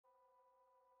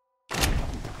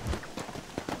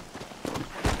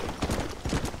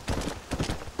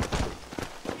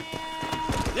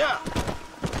Yeah.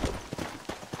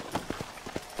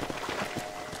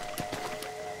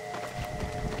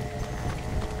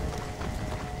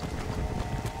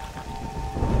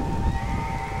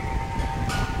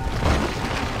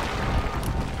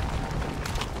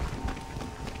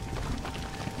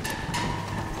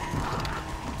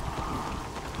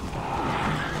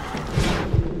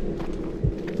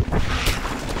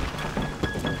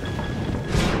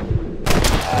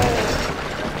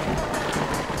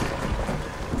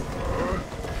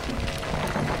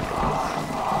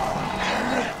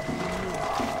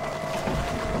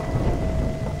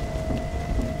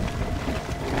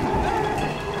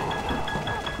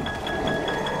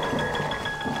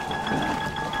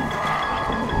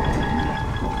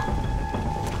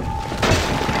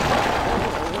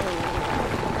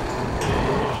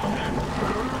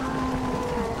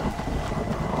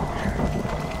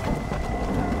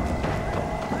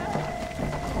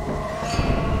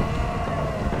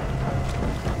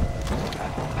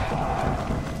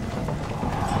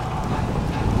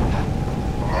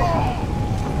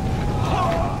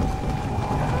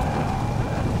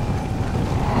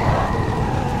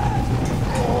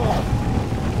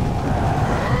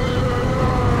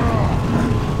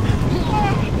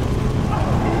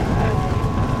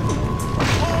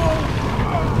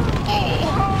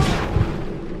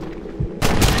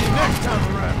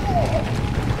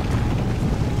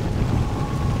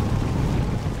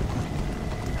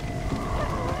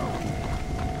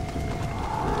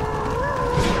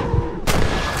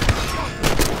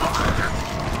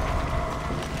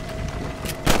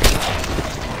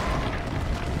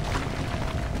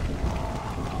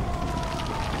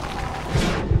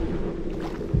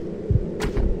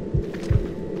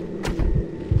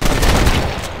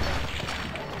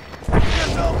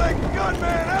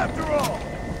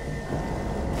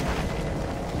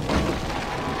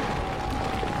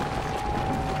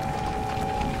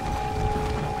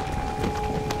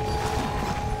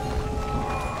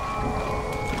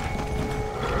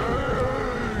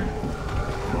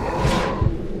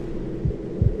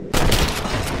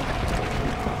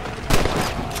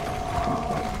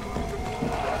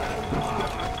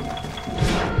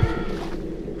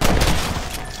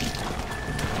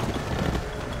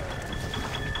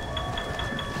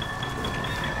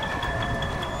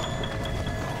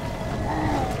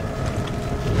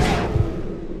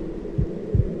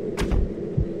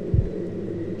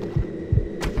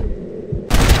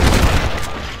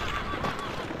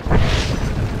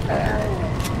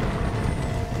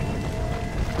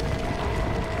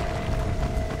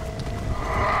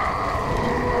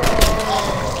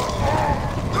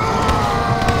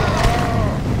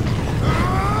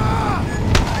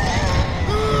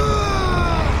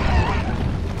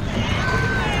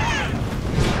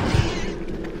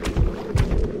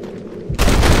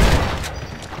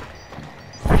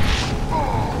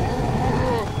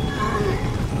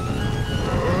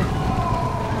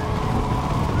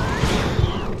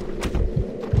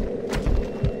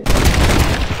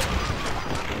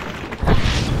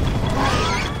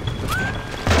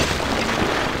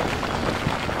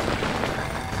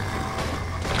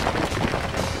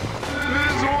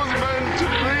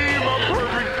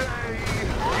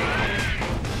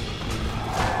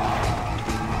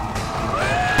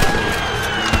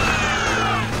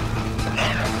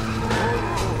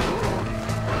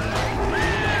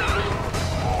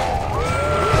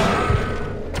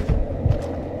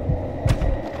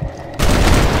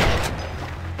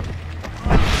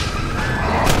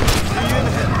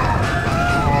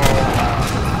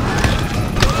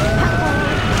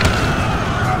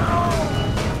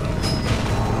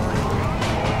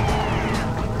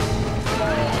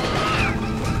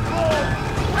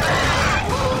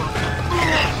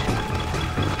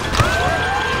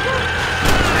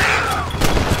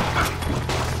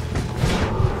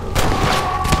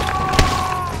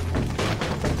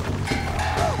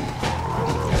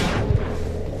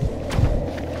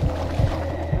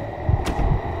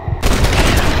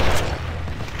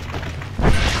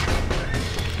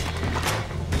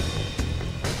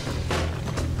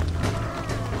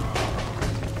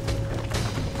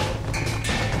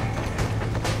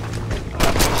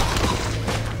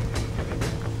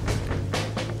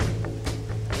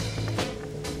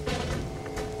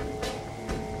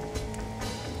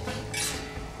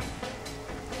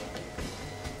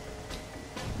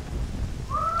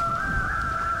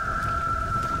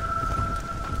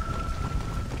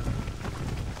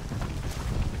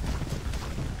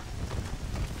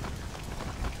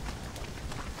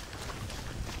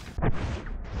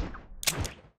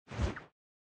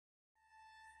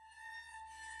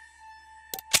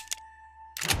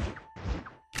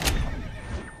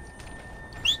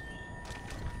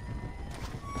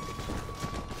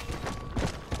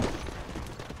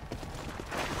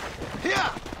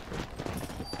 Yeah!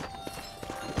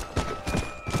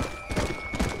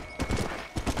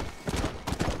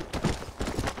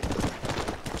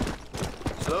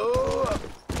 Slow up.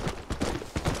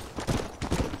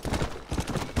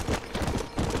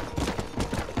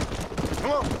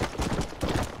 Come on.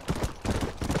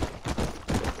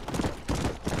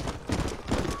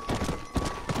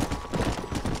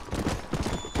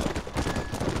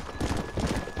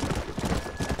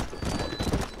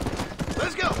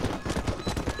 Let's go.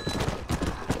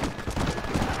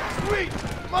 Sweet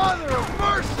mother of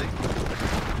mercy.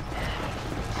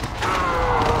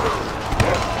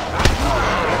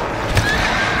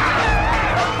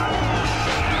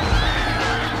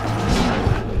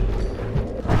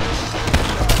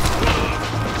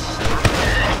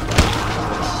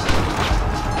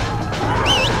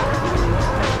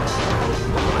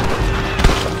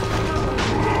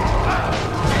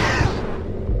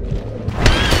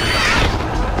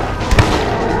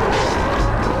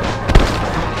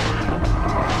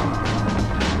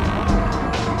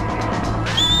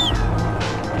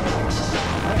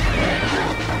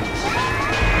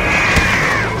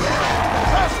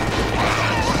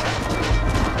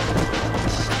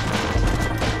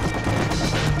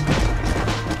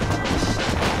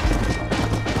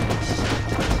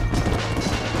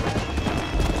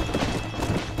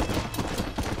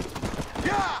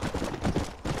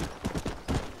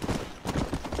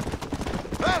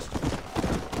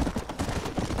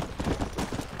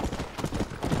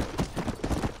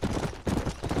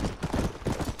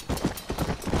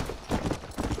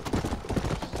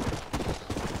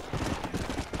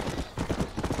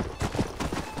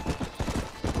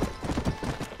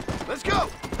 Let's go!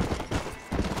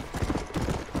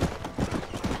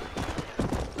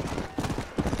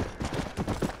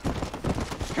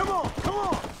 Come on, come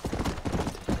on!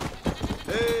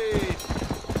 Hey!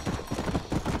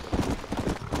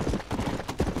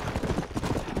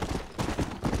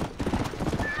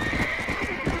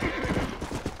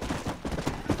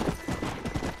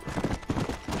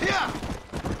 Yeah!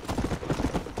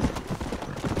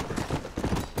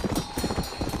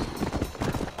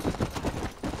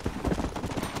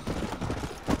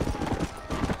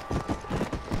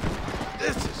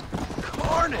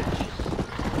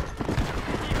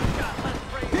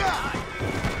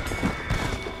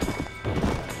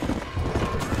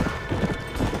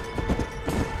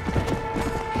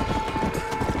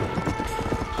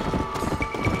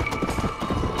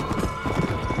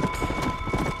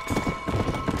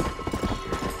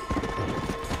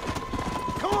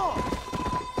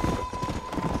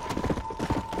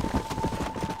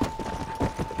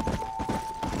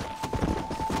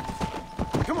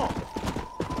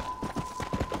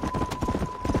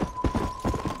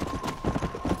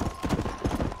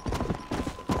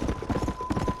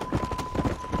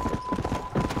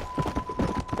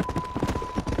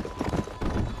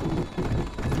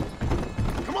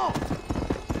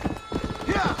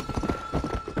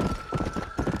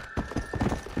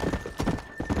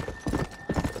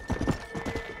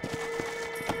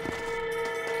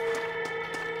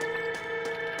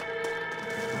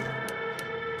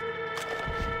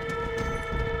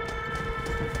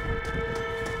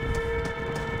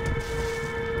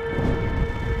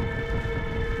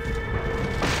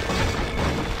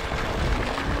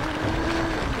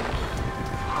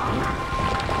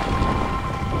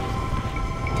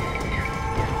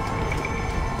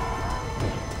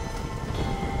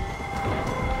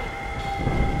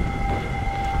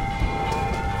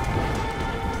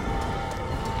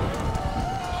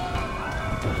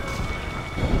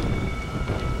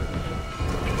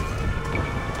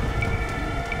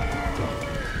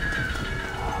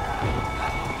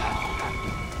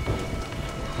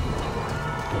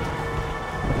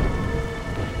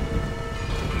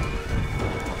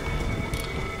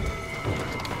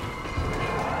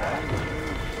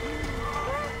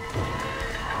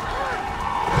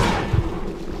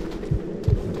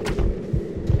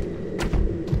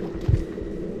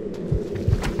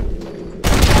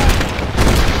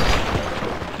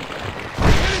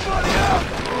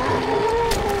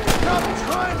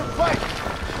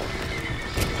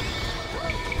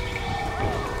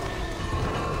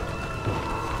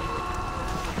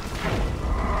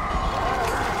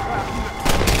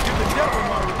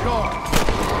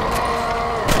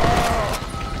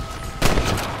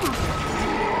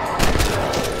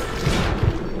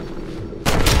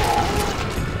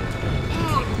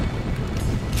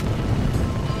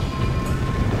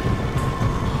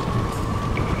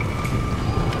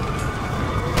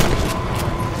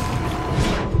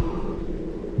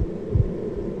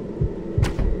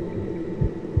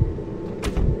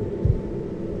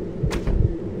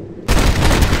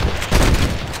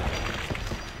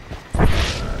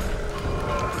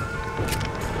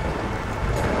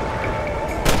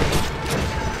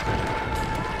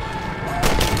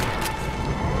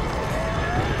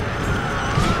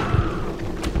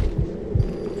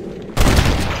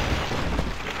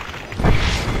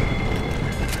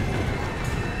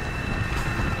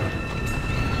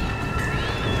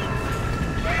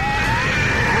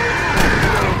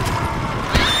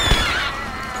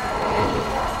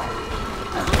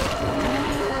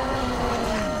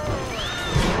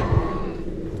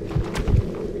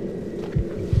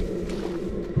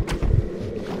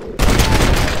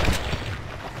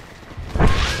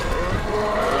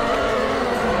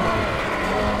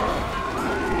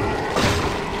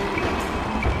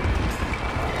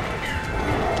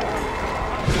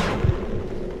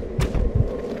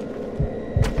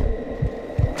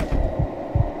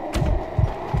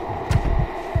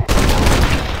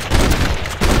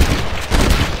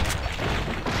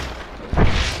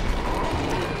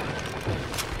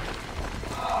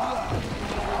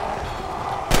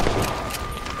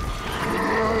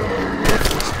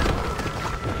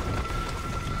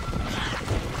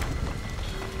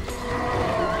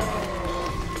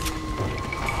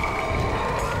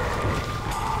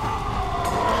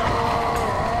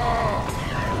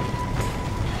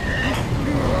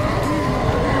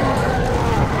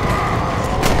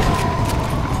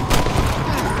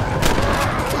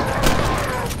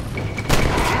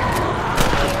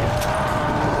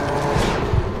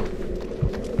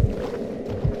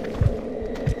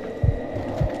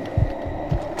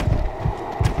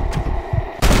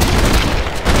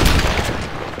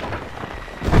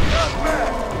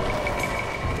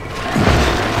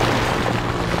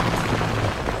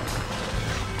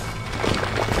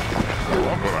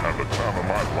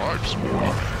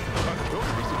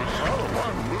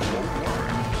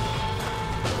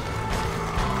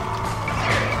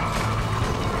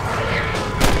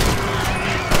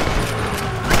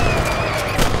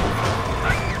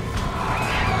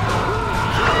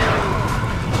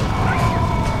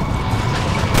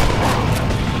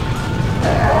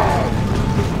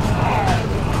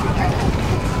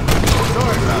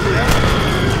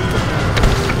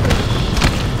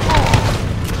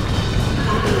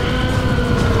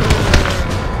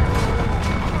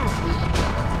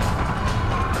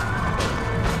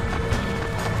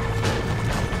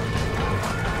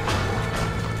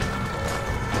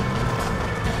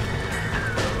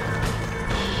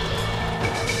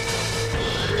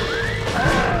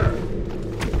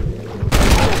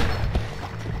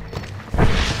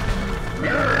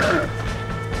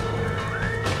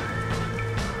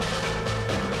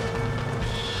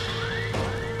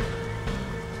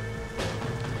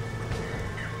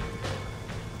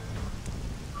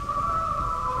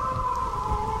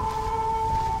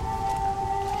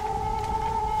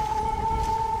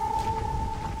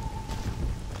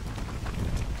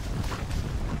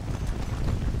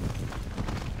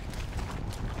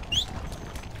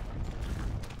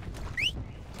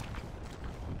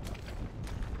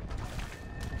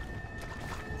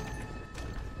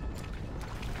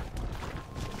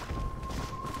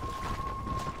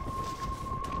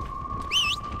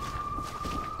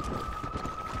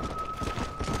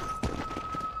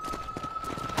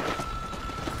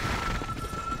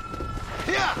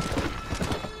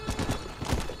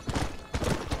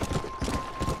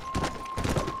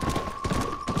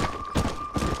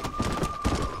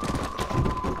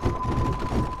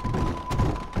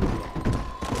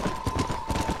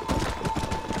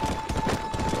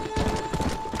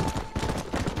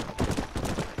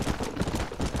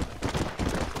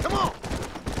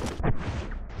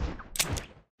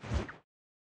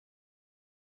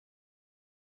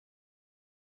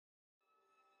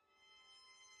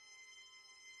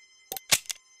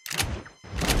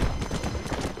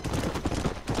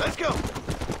 Let's go!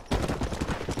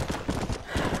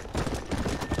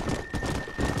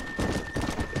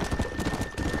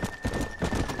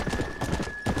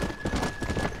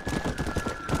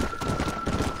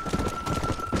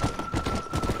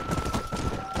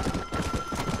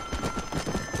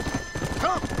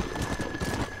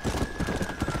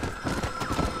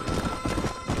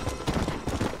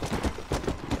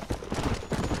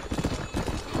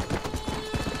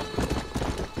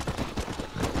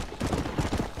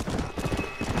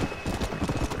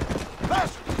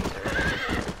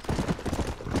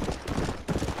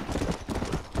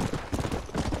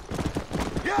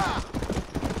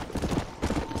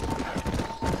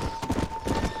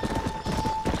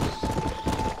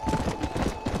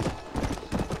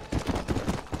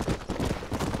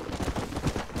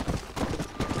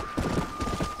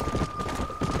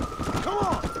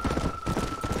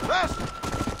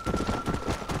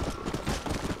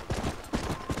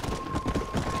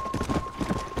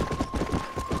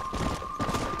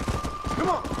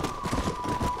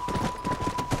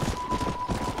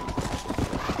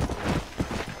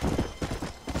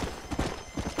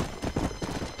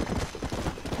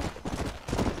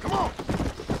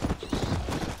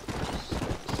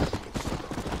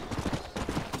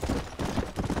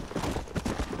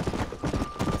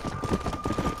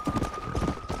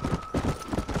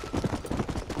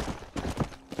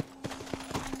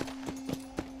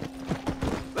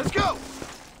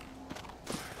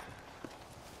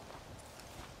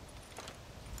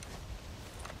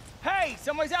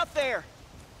 Someone's out there.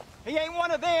 He ain't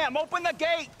one of them. Open the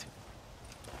gate.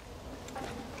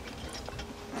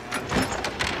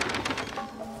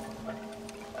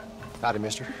 Howdy,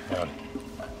 mister. Howdy.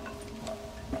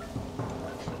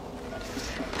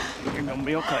 You're gonna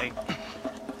be okay.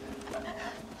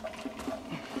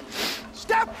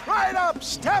 Step right up!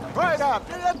 Step right up!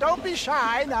 Don't be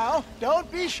shy now. Don't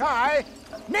be shy.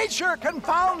 Nature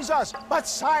confounds us, but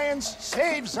science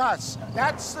saves us.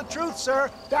 That's the truth, sir.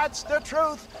 That's the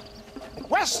truth.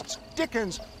 West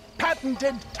Dickens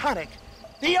patented tonic.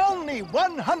 The only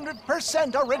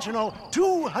 100% original,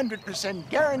 200%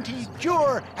 guaranteed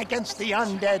cure against the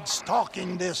undead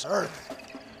stalking this earth.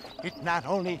 It not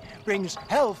only brings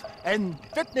health and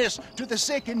fitness to the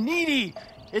sick and needy,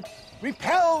 it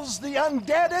repels the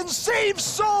undead and saves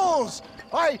souls.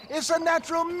 Why, it's a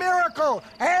natural miracle,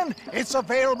 and it's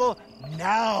available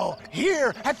now,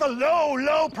 here, at the low,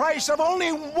 low price of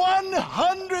only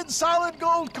 100 solid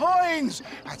gold coins.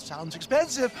 That sounds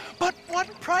expensive, but what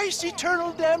price?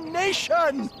 Eternal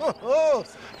damnation.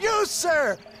 You,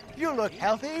 sir, you look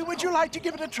healthy. Would you like to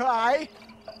give it a try?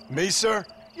 Me, sir?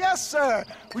 Yes, sir.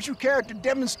 Would you care to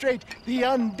demonstrate the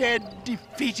undead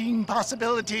defeating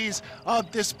possibilities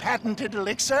of this patented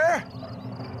elixir?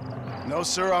 No,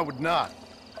 sir, I would not.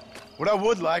 What I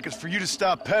would like is for you to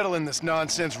stop peddling this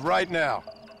nonsense right now.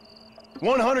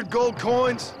 100 gold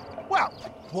coins? Well,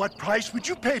 what price would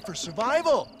you pay for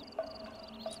survival?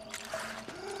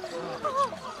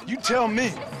 You tell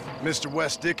me, Mr.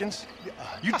 West Dickens.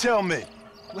 You tell me.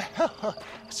 Well,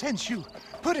 since you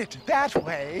put it that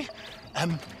way,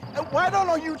 why don't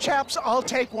all you chaps all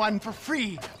take one for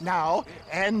free now?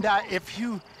 And if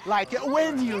you like it,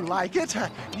 when you like it,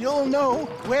 you'll know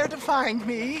where to find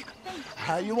me.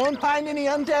 You won't find any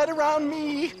undead around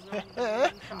me.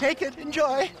 Take it,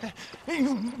 enjoy.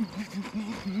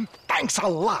 Thanks a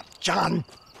lot, John.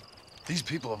 These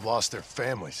people have lost their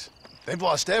families. They've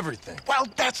lost everything. Well,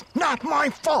 that's not my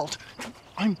fault.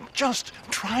 I'm just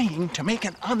trying to make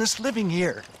an honest living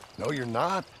here. No, you're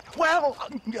not. Well,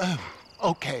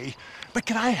 okay. But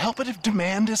can I help it if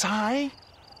demand is high?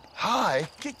 High?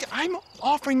 I'm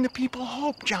offering the people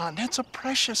hope, John. That's a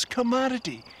precious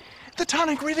commodity. The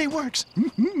tonic really works.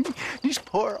 These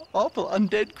poor, awful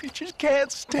undead creatures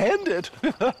can't stand it.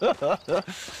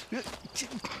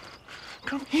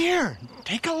 Come here.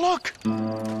 Take a look.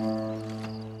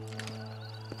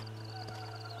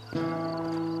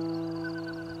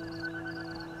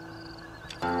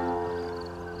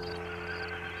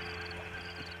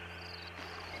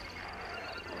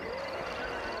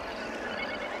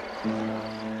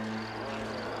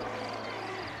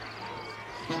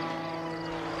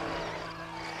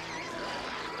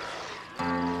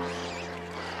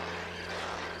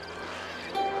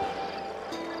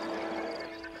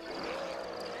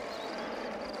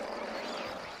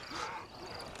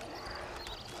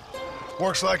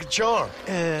 Works like a charm.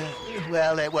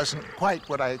 Well, it wasn't quite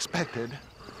what I expected.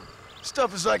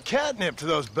 Stuff is like catnip to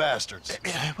those bastards.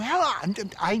 Well,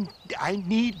 I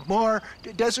need more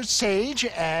desert sage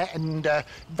and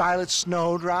violet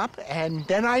snowdrop, and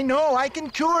then I know I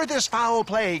can cure this foul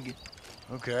plague.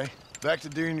 Okay. Back to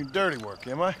doing your dirty work,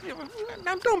 am I?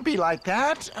 Now, don't be like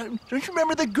that. Don't you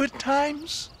remember the good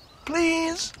times?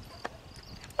 Please?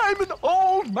 I'm an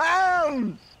old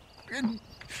man.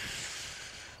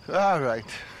 All right.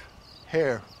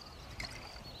 Here.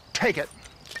 Take it.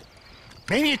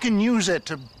 Maybe you can use it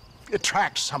to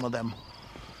attract some of them.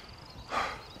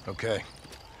 Okay.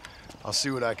 I'll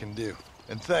see what I can do.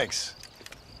 And thanks.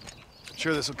 I'm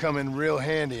sure this will come in real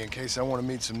handy in case I want to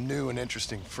meet some new and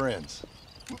interesting friends.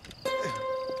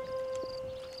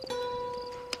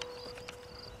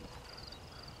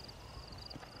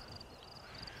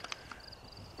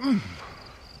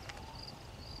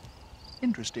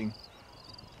 Interesting.